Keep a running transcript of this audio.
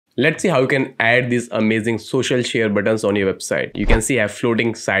Let's see how you can add these amazing social share buttons on your website. You can see I have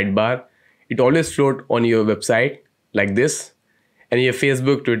floating sidebar. It always float on your website like this. And you have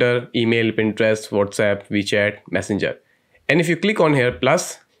Facebook, Twitter, email, Pinterest, WhatsApp, WeChat, Messenger. And if you click on here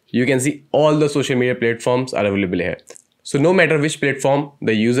plus, you can see all the social media platforms are available here. So no matter which platform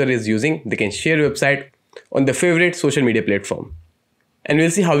the user is using, they can share your website on their favorite social media platform. And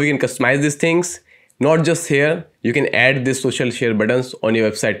we'll see how we can customize these things. Not just here, you can add these social share buttons on your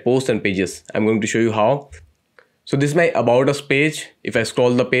website posts and pages. I'm going to show you how. So this is my About Us page. If I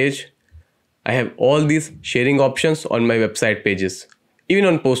scroll the page, I have all these sharing options on my website pages, even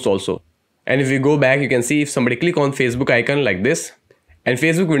on posts also. And if we go back, you can see if somebody click on Facebook icon like this, and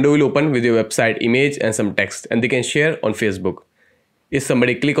Facebook window will open with your website image and some text, and they can share on Facebook. If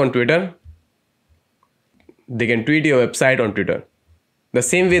somebody click on Twitter, they can tweet your website on Twitter. The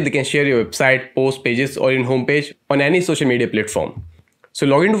same way they can share your website, post pages or in homepage on any social media platform. So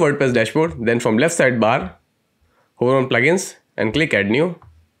log into WordPress dashboard, then from left side bar, hover on plugins and click add new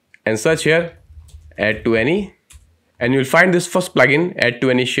and search here add to any, and you'll find this first plugin add to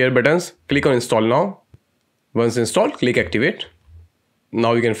any share buttons. Click on install now. Once installed, click activate.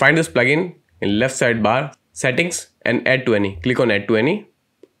 Now you can find this plugin in left side bar, settings and add to any. Click on add to any.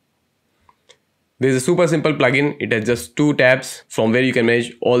 This is a super simple plugin. It has just 2 tabs from where you can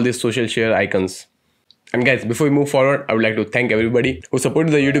manage all these social share icons. And guys, before we move forward, I would like to thank everybody who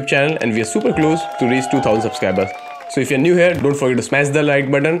supported the YouTube channel, and we are super close to reach 2000 subscribers. So if you're new here, don't forget to smash the like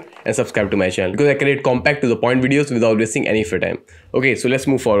button and subscribe to my channel, because I create compact to the point videos without wasting any of your time. Okay, so let's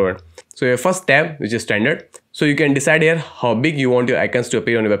move forward. So your first tab, which is standard. So you can decide here how big you want your icons to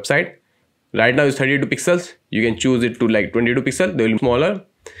appear on your website. Right now it's 32 pixels. You can choose it to like 22 pixels. They will be smaller.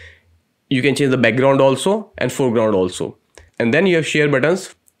 You can change the background also and foreground also. And then you have share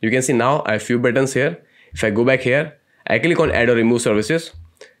buttons. You can see now I have few buttons here. If I go back here, I click on add or remove services.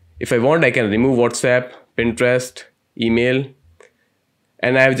 If I want, I can remove WhatsApp, Pinterest, email,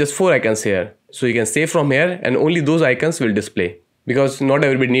 and I have just 4 icons here. So you can save from here and only those icons will display, because not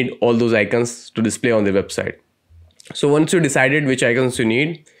everybody need all those icons to display on their website. So once you decided which icons you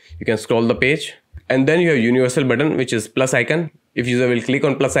need, you can scroll the page, and then you have universal button, which is plus icon. If user will click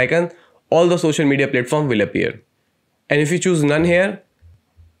on plus icon, all the social media platform will appear. And if you choose none here,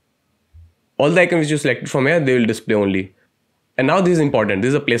 all the icons which you selected from here, they will display only. And now this is important. This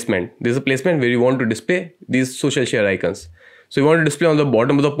is a placement. This is a placement where you want to display these social share icons. So you want to display on the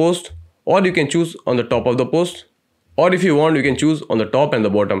bottom of the post, or you can choose on the top of the post, or if you want, you can choose on the top and the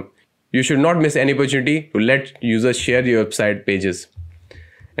bottom. You should not miss any opportunity to let users share your website pages.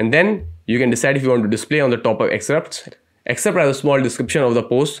 And then you can decide if you want to display on the top of excerpts. Excerpt has a small description of the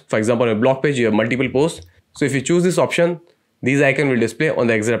post. For example, on a blog page, you have multiple posts. So if you choose this option, these icons will display on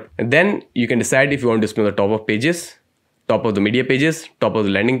the excerpt. And then you can decide if you want to display on the top of pages, top of the media pages, top of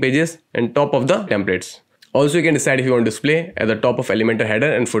the landing pages, and top of the templates. Also, you can decide if you want to display at the top of Elementor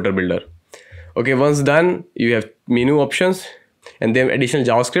header and footer builder. Okay, once done, you have menu options and then additional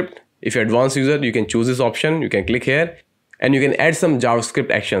JavaScript. If you're an advanced user, you can choose this option. You can click here and you can add some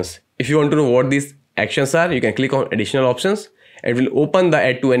JavaScript actions. If you want to know what these actions are, you can click on additional options and it will open the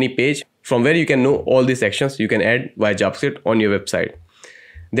add to any page from where you can know all these actions you can add via JavaScript on your website.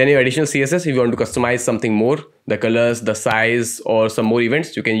 Then your additional CSS. If you want to customize something more, the colors, the size, or some more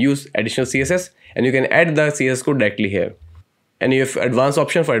events, you can use additional CSS and you can add the CSS code directly here. And you have advanced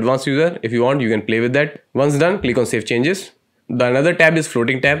option for advanced user. If you want, you can play with that. Once done, click on save changes. The another tab is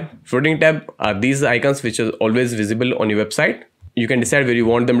floating tab. Floating tab are these icons which are always visible on your website. You can decide where you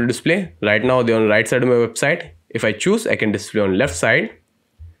want them to display. Right now they're on the right side of my website. If I choose, I can display on left side.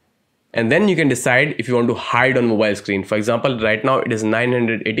 And then you can decide if you want to hide on mobile screen. For example, right now it is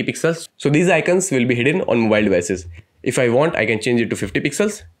 980 pixels. So these icons will be hidden on mobile devices. If I want, I can change it to 50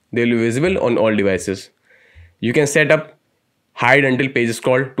 pixels. They will be visible on all devices. You can set up hide until page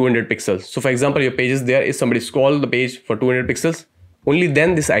scroll 200 pixels. So for example, your page is there. If somebody scroll the page for 200 pixels, only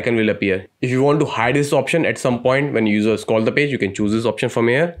then this icon will appear. If you want to hide this option at some point when user scroll the page, you can choose this option from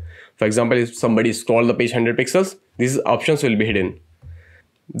here. For example, if somebody scroll the page 100 pixels, these options will be hidden.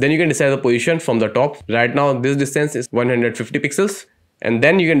 Then you can decide the position from the top. Right now this distance is 150 pixels. And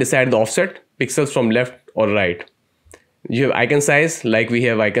then you can decide the offset, pixels from left or right. You have icon size, like we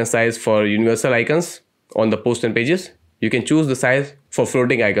have icon size for universal icons on the post and pages. You can choose the size for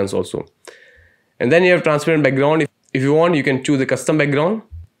floating icons also. And then you have transparent background. If you want, you can choose a custom background.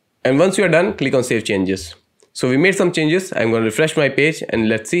 And once you are done, click on save changes. So we made some changes. I'm going to refresh my page and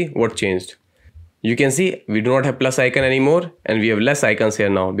let's see what changed. You can see we do not have plus icon anymore and we have less icons here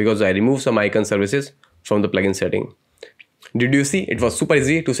now because I removed some icon services from the plugin setting. Did you see? It was super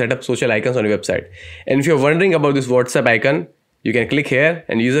easy to set up social icons on your website. And if you're wondering about this WhatsApp icon, You can click here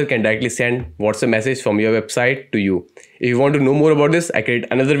and user can directly send WhatsApp message from your website to you. If you want to know more about this, I create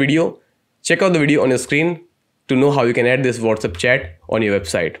another video. Check out the video on your screen to know how you can add this WhatsApp chat on your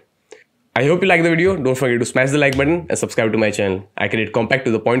website. I hope you like the video. Don't forget to smash the like button and subscribe to my channel. I create compact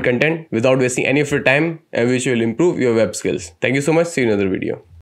to the point content without wasting any of your time and which will improve your web skills. Thank you so much. See you in another video.